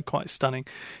and quite stunning.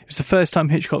 It was the first time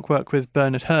Hitchcock worked with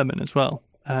Bernard Herrmann as well,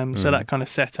 so that kind of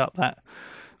set up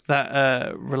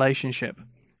that relationship.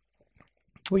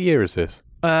 What year is this?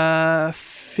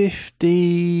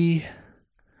 50.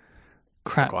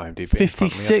 crap, Got IMDb in front of me.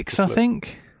 56, I Look.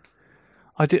 think.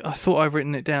 I thought I'd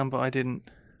written it down, but I didn't.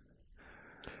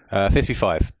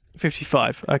 55.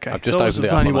 55. Okay, I've just so opened it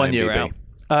up only on 1 year IMDb.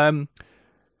 out.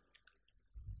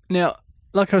 Now,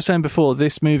 like I was saying before,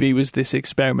 this movie was this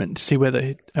experiment to see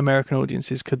whether American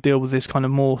audiences could deal with this kind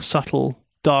of more subtle,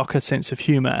 darker sense of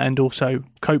humour and also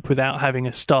cope without having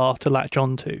a star to latch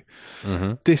onto.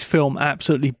 Mm-hmm. This film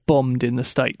absolutely bombed in the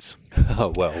States,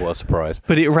 Oh, well, what a surprise.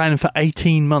 but it ran for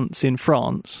 18 months in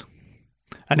France,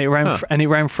 and it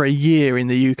ran for a year in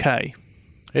the UK.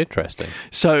 Interesting.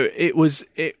 So it was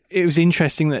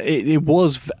interesting that it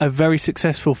was a very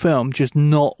successful film, just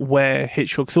not where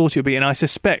Hitchcock thought it would be. And I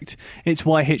suspect it's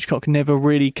why Hitchcock never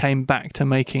really came back to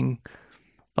making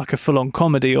like a full-on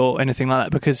comedy or anything like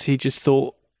that, because he just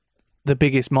thought the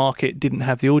biggest market didn't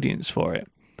have the audience for it.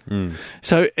 Mm.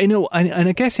 So and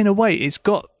I guess in a way it's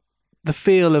got the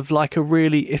feel of like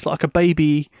it's like a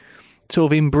baby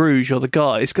sort of in Bruges or The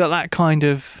Guy. It's got that kind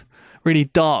of really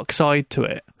dark side to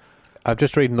it. I'm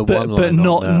just reading the But one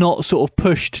line. not sort of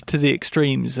pushed to the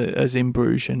extremes as in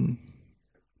Bruges, and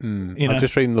you know. I'm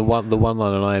just reading the one line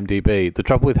on IMDb. The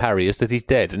trouble with Harry is that he's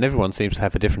dead, and everyone seems to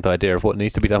have a different idea of what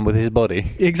needs to be done with his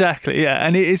body. Exactly, yeah,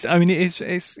 and it is. I mean, it's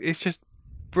just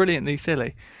brilliantly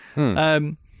silly.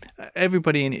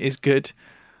 Everybody in it is good.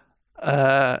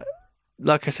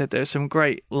 Like I said, there's some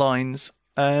great lines.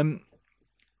 Yeah,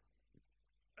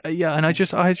 and I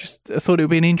just thought it would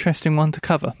be an interesting one to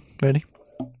cover, really.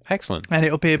 Excellent. And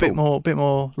it'll be a bit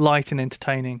more light and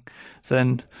entertaining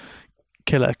than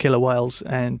killer whales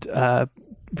and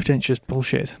pretentious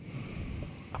bullshit.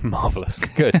 Marvellous.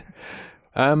 Good.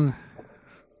 Well,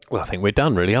 I think we're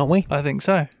done, really, aren't we? I think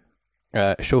so.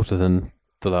 Shorter than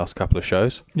the last couple of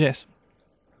shows. Yes.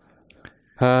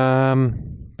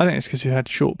 Um, I think it's because we've had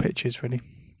short pitches, really.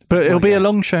 But it'll be a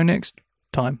long show next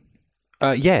time.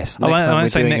 yes. I next time we're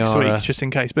won't say doing next our, week, just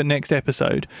in case, but next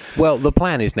episode. Well, the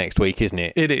plan is next week, isn't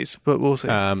it? It is, but we'll see.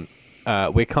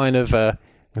 We're kind of...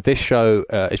 this show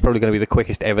is probably going to be the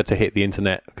quickest ever to hit the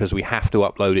internet because we have to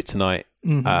upload it tonight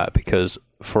because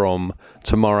from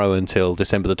tomorrow until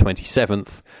December the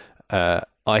 27th,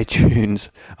 iTunes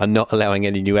are not allowing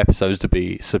any new episodes to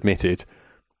be submitted.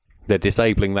 They're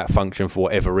disabling that function for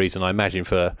whatever reason. I imagine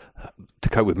to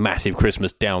cope with massive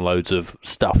Christmas downloads of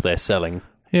stuff they're selling.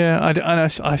 Yeah,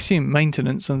 I assume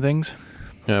maintenance and things.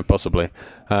 Yeah, possibly.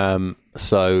 Yeah,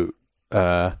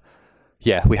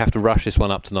 we have to rush this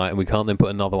one up tonight, and we can't then put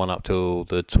another one up till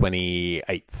the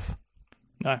 28th.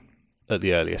 No. At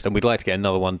the earliest. And we'd like to get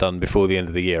another one done before the end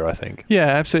of the year, I think. Yeah,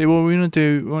 absolutely. Well, we want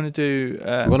to do. We want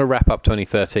to wrap up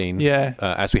 2013, Yeah.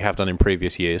 As we have done in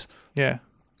previous years. Yeah.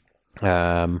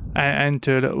 Um, And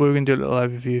we're going to do a little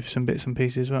overview of some bits and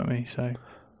pieces, won't we? So.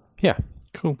 Yeah.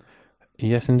 Cool.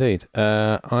 Yes, indeed.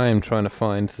 I am trying to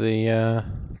find the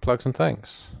plugs and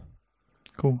thanks.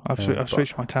 Cool. I've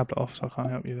switched my tablet off, so I can't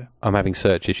help you there. I'm having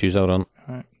search issues. Hold on.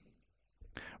 All right.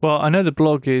 Well, I know the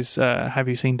blog is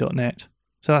haveyouseen.net,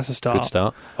 so that's a start. Good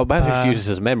start. Oh, perhaps we should use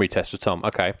this as a memory test for Tom.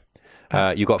 Okay.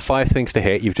 You've got 5 things to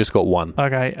hit. You've just got one.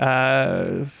 Okay.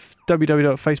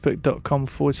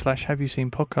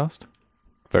 www.facebook.com/haveyouseen podcast.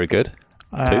 Very good.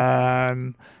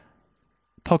 Podcast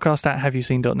at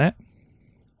haveyouseen.net.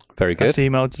 Very good. That's the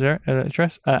email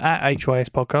address. At HYS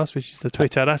podcast, which is the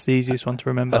Twitter. That's the easiest one to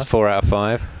remember. That's 4 out of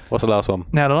 5. What's the last one?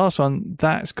 Now, the last one,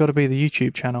 that's got to be the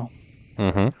YouTube channel.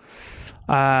 Mm-hmm.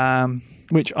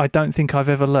 Which I don't think I've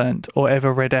ever learnt or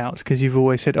ever read out, because you've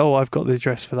always said, "Oh, I've got the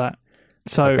address for that."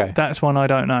 So that's one I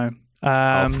don't know.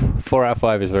 4 out of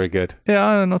 5 is very good.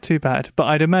 Yeah, not too bad. But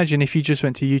I'd imagine if you just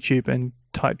went to YouTube and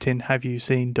typed in "Have you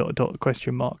seen ...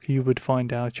 you would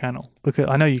find our channel, because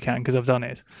I know you can, because I've done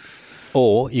it.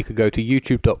 Or you could go to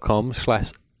youtube.com/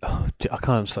 I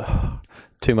can't...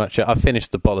 too much. I've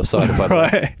finished the boller cider, by the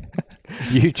way.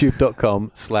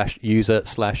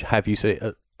 youtube.com/user/have you seen...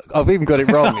 I've even got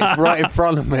it wrong. It's right in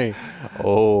front of me.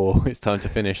 Oh, it's time to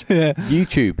finish. Yeah.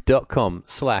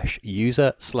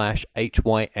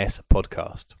 youtube.com/user/HYS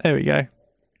podcast. There we go.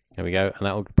 There we go. And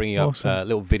that will bring you up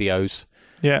little videos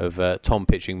of Tom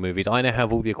pitching movies. I now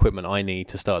have all the equipment I need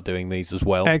to start doing these as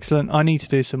well. Excellent. I need to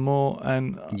do some more,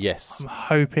 and Yes. I'm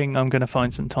hoping I'm going to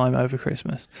find some time over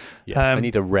Christmas. Yes. I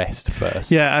need a rest first.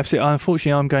 Yeah, absolutely.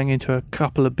 Unfortunately, I'm going into a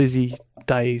couple of busy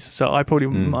days, so I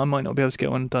might not be able to get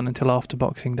one done until after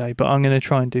Boxing Day, but I'm going to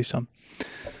try and do some.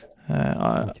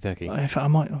 If I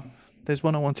might, there's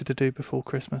one I wanted to do before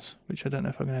Christmas, which I don't know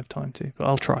if I'm going to have time to, but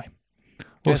I'll try.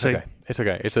 We'll see. Okay. It's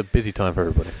okay. It's a busy time for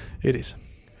everybody. It is.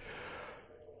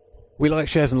 We like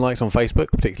shares and likes on Facebook,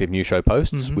 particularly of new show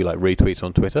posts. Mhm. We like retweets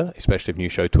on Twitter, especially of new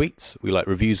show tweets. We like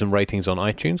reviews and ratings on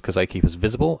iTunes because they keep us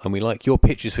visible. And we like your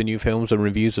pitches for new films and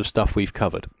reviews of stuff we've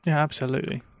covered. Yeah,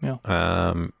 absolutely. Yeah.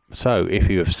 So if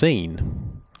you have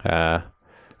seen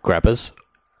Grabbers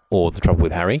or The Trouble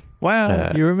with Harry,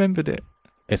 Wow, you remembered it.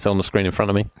 it's on the screen in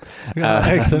front of me.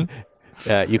 Excellent.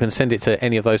 You can send it to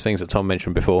any of those things that Tom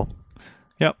mentioned before.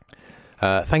 Yep.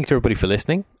 Thank you to everybody for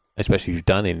listening, especially if you've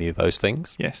done any of those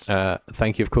things. Yes.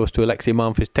 Thank you, of course, to Alexia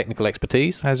Mann for his technical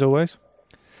expertise. As always.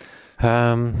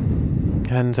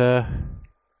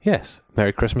 Yes,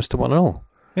 Merry Christmas to one and all.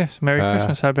 Yes, Merry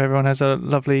Christmas. Hope everyone has a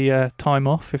lovely time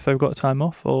off, if they've got time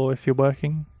off, or if you're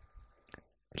working.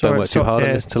 Don't work too hard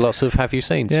and listen to lots of Have You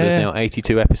Seen. So there's now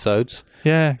 82 episodes.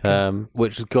 Yeah.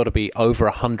 Which has got to be over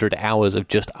 100 hours of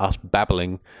just us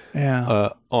babbling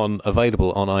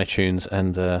available on iTunes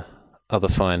and other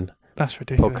fine that's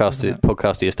ridiculous,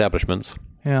 podcasty establishments.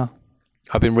 Yeah.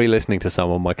 I've been re-listening to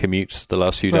some on my commutes the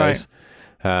last few days.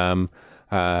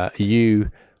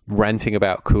 You ranting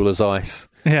about Cool as Ice.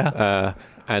 Yeah.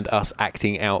 And us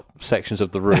acting out sections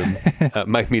of the room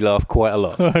made me laugh quite a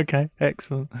lot. Okay,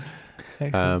 excellent.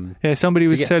 Somebody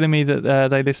was telling me that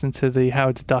they listened to the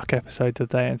Howard the Duck episode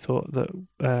today and thought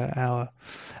that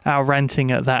our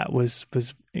ranting at that was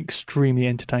extremely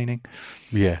entertaining.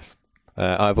 Yes.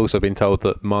 I've also been told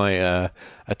that my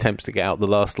attempts to get out the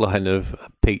last line of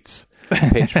Pete's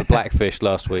pitch for Blackfish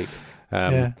last week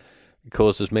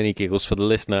caused as many giggles for the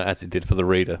listener as it did for the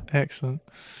reader. Excellent.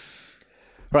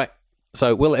 Right.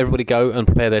 So will everybody go and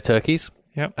prepare their turkeys?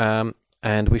 Yep.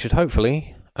 And we should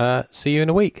hopefully see you in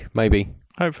a week, maybe.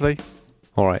 Hopefully.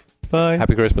 All right. Bye.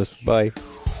 Happy Christmas. Bye.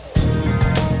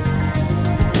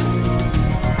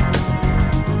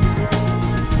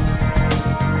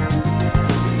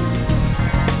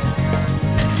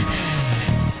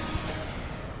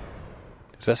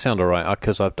 Does that sound all right?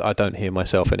 Because I don't hear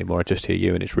myself anymore. I just hear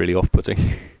you, and it's really off-putting.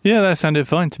 Yeah, that sounded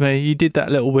fine to me. You did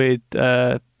that little weird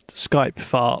Skype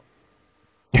fart.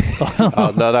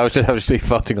 Oh, no, that was just me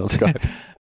farting on Skype.